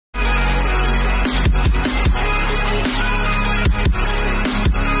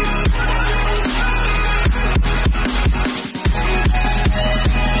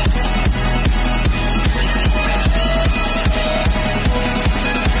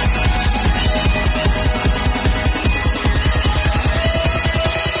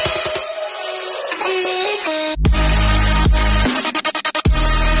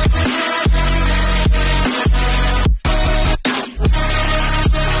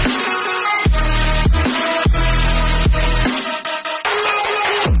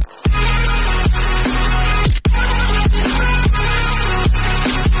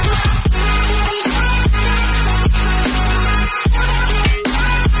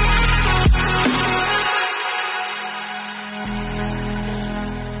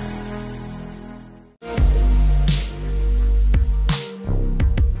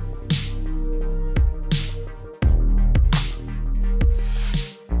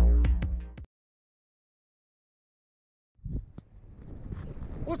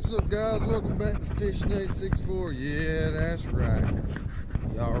What's up, guys? Welcome back to Fishing 864. Yeah, that's right.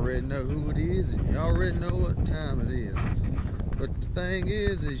 You already know who it is, and you already know what time it is. But the thing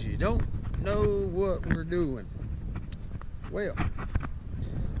is you don't know what we're doing. Well,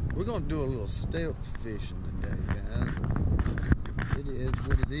 we're gonna do a little stealth fishing today, guys. It is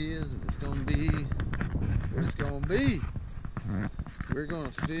what it is, and it's gonna be what it's gonna be. We're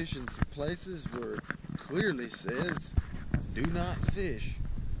gonna fish in some places where it clearly says do not fish.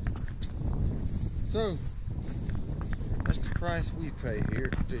 So that's the price we pay here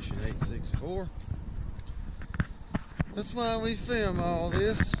at Fishing 864. That's why we film all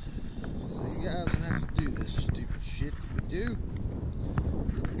this, so you guys don't have to do this stupid shit that we do.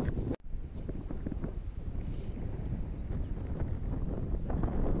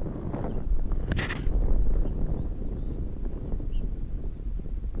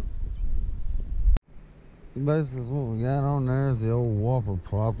 So basically what we got on there is the old whopper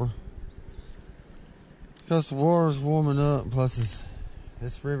plopper. Because the water's warming up, plus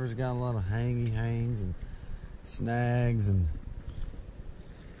this river's got a lot of hangs and snags and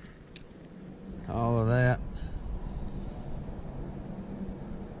all of that.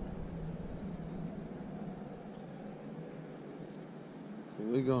 So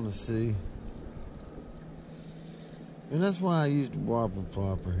we're gonna see. And that's why I used the whopper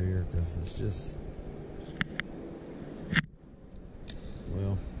plopper here, because it's just,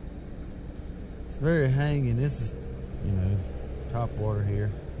 well, it's very hanging. This is, you know, top water here.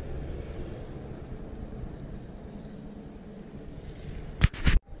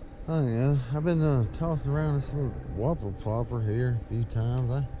 Oh yeah, I've been tossing around this little whopper plopper here a few times.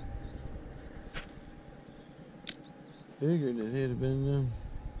 I figured it had been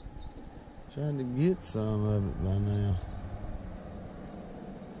trying to get some of it by now.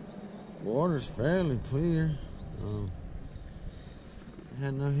 Water's fairly clear.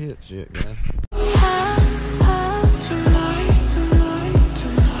 Had no hits yet, guys.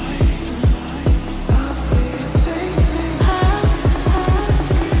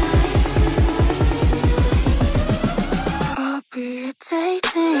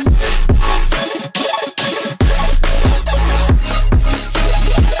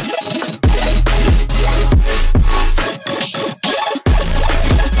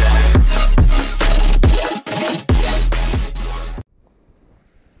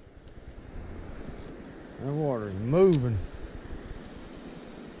 That water's moving.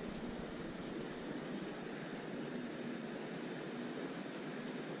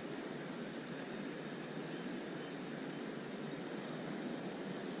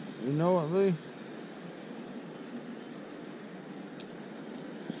 You know what, Lee?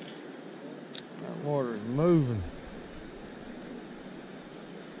 That water's moving.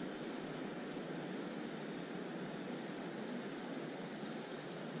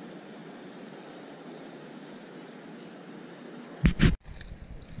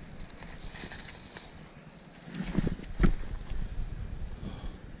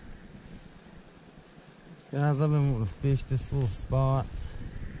 Guys, I've been wanting to fish this little spot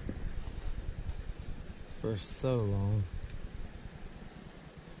for so long.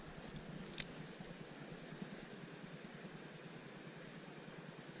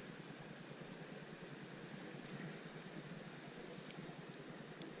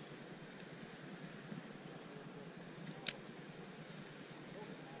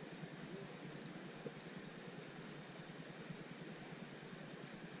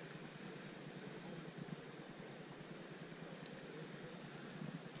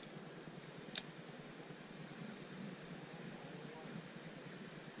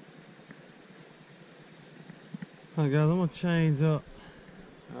 Alright guys, I'm gonna change up.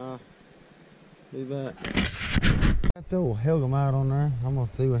 Be back. Got the old Helgamite on there. I'm gonna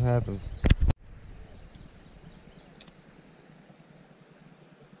see what happens.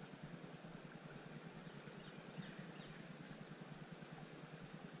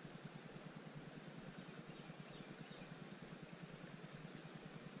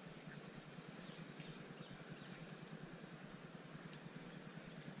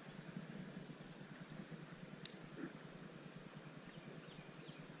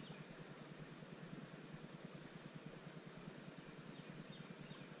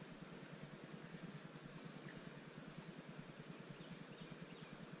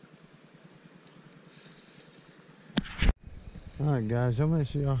 Alright guys, y'all make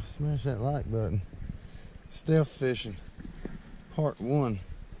sure y'all smash that like button. Stealth fishing, part 1.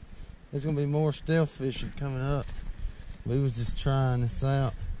 There's gonna be more stealth fishing coming up. We was just trying this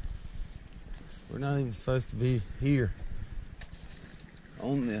out. We're not even supposed to be here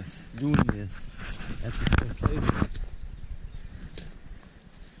on this, doing this at this location.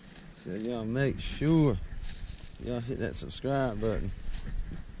 So y'all make sure y'all hit that subscribe button.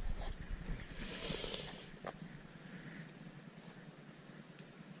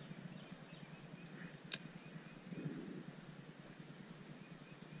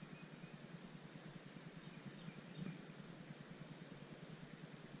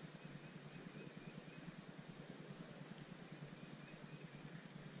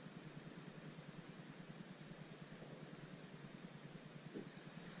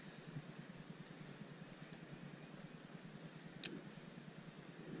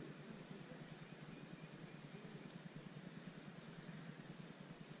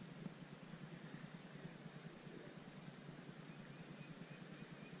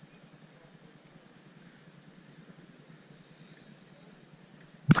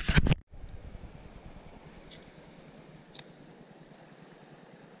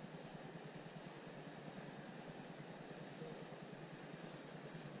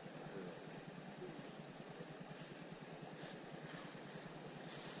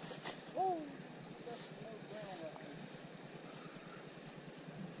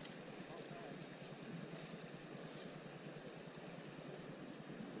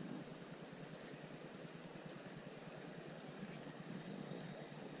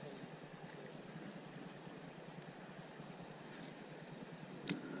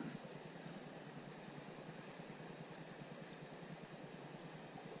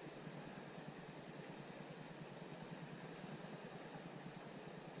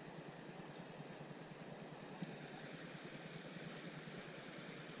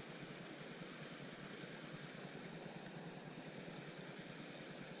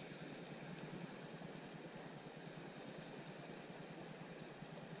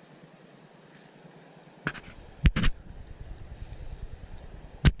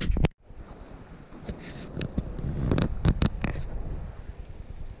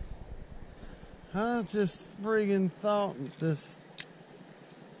 I just friggin' thought that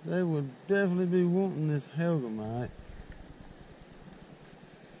they would definitely be wanting this Hellgrammite.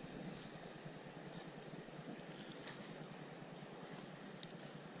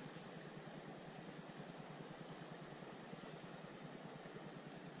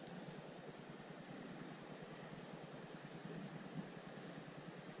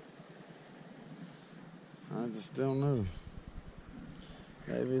 I just don't know.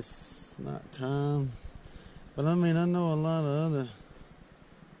 Maybe it's not time. But I mean, I know a lot of other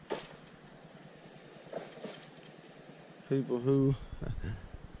people who...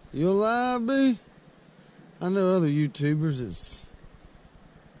 You alive, B? I know other YouTubers that's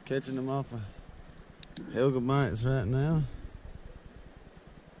catching them off of Hellgrammites right now.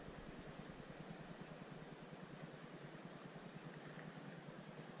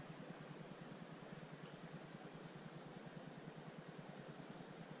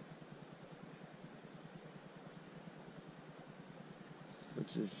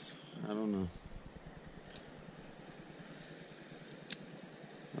 Which is, I don't know.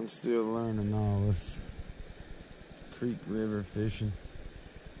 I'm still learning all this creek river fishing.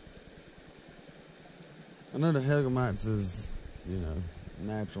 I know the Hellgrammites is, you know,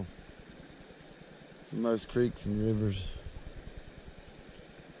 natural to most creeks and rivers.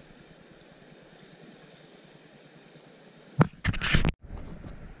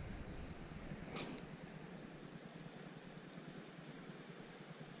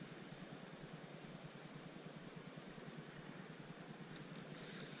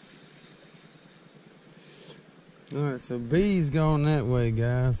 Alright, so B's going that way,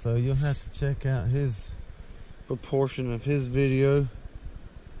 guys, so you'll have to check out his proportion of his video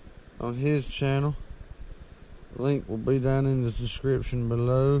on his channel. Link will be down in the description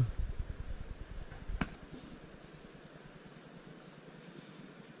below.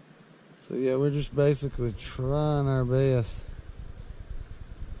 So yeah, we're just basically trying our best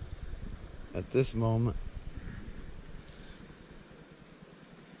at this moment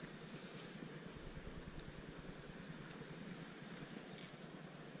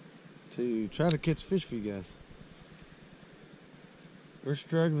to try to catch fish for you guys. We're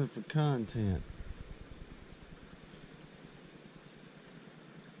struggling for content.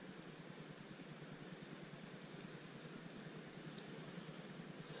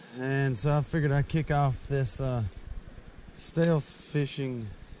 And so I figured I'd kick off this stealth fishing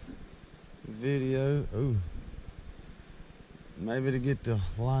video. Ooh. Maybe to get the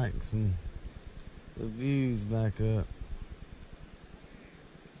likes and the views back up.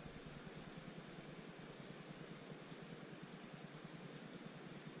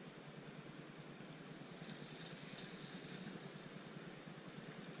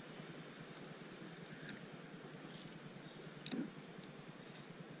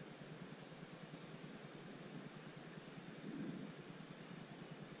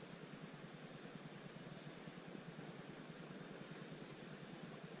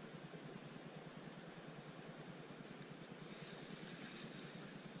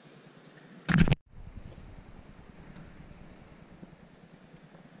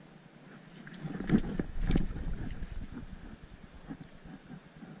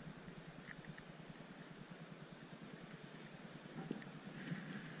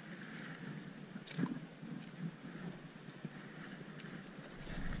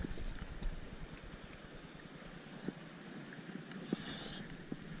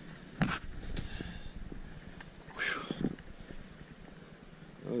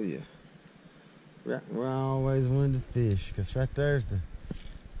 We're always wanted to fish, because right there's the...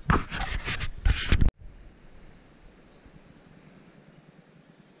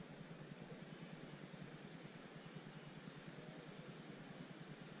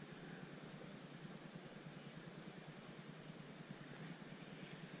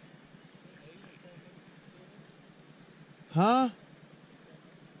 Huh?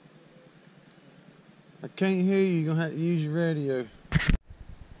 I can't hear you. You're gonna have to use your radio.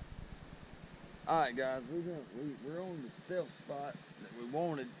 Alright guys, we're on the stealth spot that we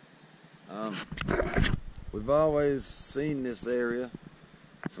wanted. We've always seen this area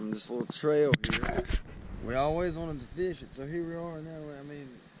from this little trail here. We always wanted to fish it, so here we are now. I mean,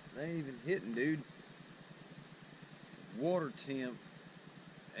 they ain't even hitting, dude. Water temp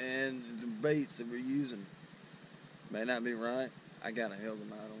and the baits that we're using may not be right. I got a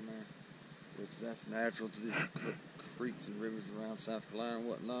Hellgramite on there, which that's natural to these creeks and rivers around South Carolina and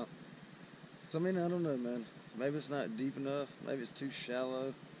whatnot. So I mean, I don't know, man. Maybe it's not deep enough. Maybe it's too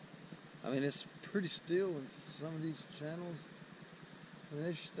shallow. I mean, it's pretty still in some of these channels. I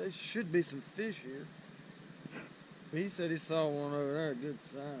mean, there should be some fish here. He said he saw one over there, a good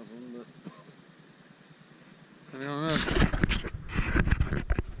size one, but I don't know.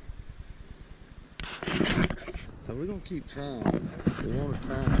 So we're gonna keep trying. We want a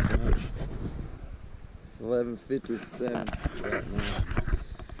time crunch. It's 11:57 right now.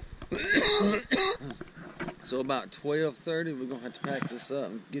 So about 12:30, we're gonna have to pack this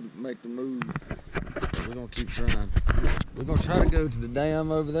up and make the move. We're gonna keep trying. We're gonna try to go to the dam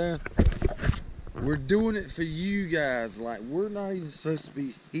over there. We're doing it for you guys. Like, we're not even supposed to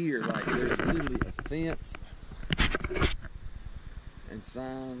be here. Like, there's literally a fence and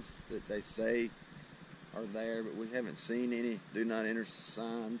signs that they say are there, but we haven't seen any do not enter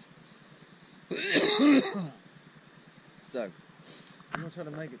signs. So I'm gonna try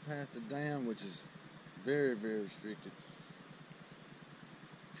to make it past the dam, which is very, very restricted.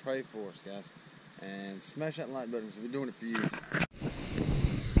 Pray for us, guys, and smash that like button, because we're doing it for you.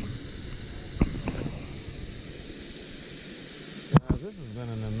 Guys, this has been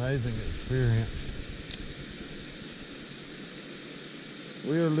an amazing experience.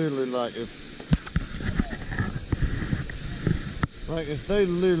 We are literally like, if they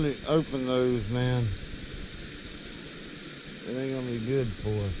literally open those, man, it ain't gonna be good for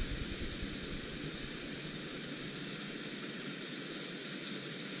us.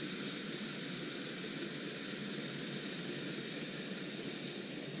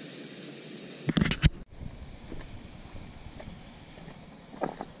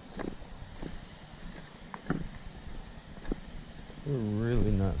 We're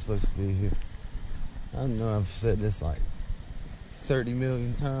really not supposed to be here. I know I've said this like 30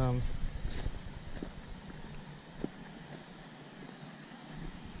 million times.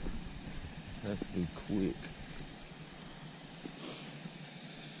 This has to be quick.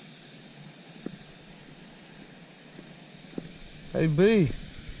 Hey B,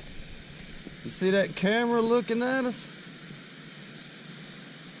 you see that camera looking at us?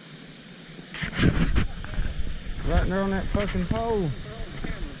 Right there on that fucking pole.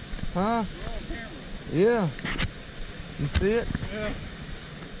 Huh? Yeah. You see it? Yeah.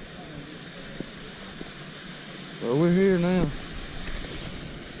 Well, we're here now.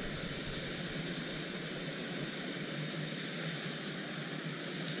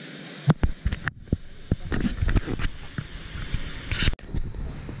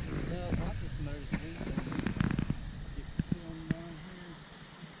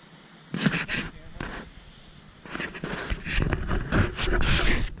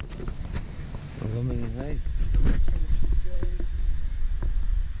 I mean, hey.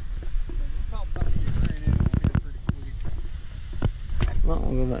 Well, I'm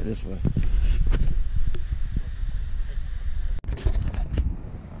gonna go back this way.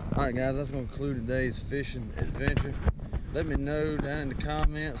 Alright guys, that's gonna conclude today's fishing adventure. Let me know down in the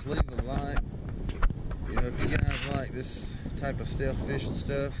comments, leave a like. You know, if you guys like this type of stealth fishing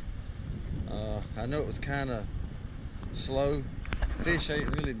stuff. I know it was kind of slow. Fish ain't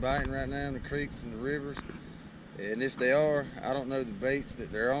really biting right now in the creeks and the rivers, and if they are, I don't know the baits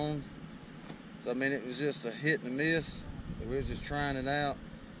that they're on. So I mean, it was just a hit and a miss, so we were just trying it out.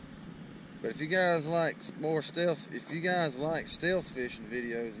 But if you guys like more stealth, if you guys like stealth fishing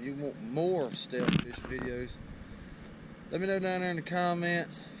videos and you want more stealth fishing videos, let me know down there in the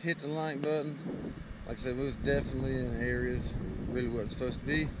comments. Hit the like button. Like I said, we was definitely in areas really wasn't supposed to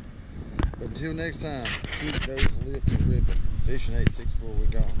be. But until next time, keep those lips ripping. Fishing 864, we're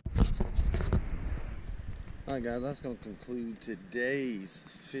gone. Alright guys, that's going to conclude today's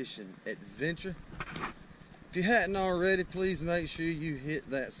fishing adventure. If you hadn't already, please make sure you hit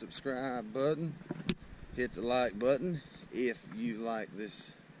that subscribe button. hit the like button if you like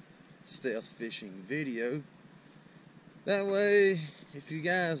this stealth fishing video. That way, if you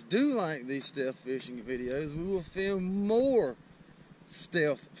guys do like these stealth fishing videos, we will film more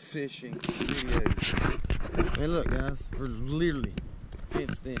stealth fishing videos. Hey, look, guys, we're literally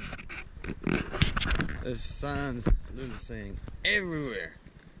fenced in. There's signs literally saying everywhere.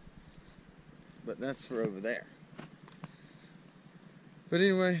 But that's for over there. But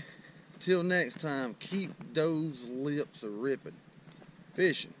anyway, till next time, keep those lips a ripping.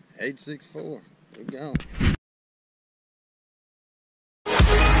 Fishing, 864. We're gone.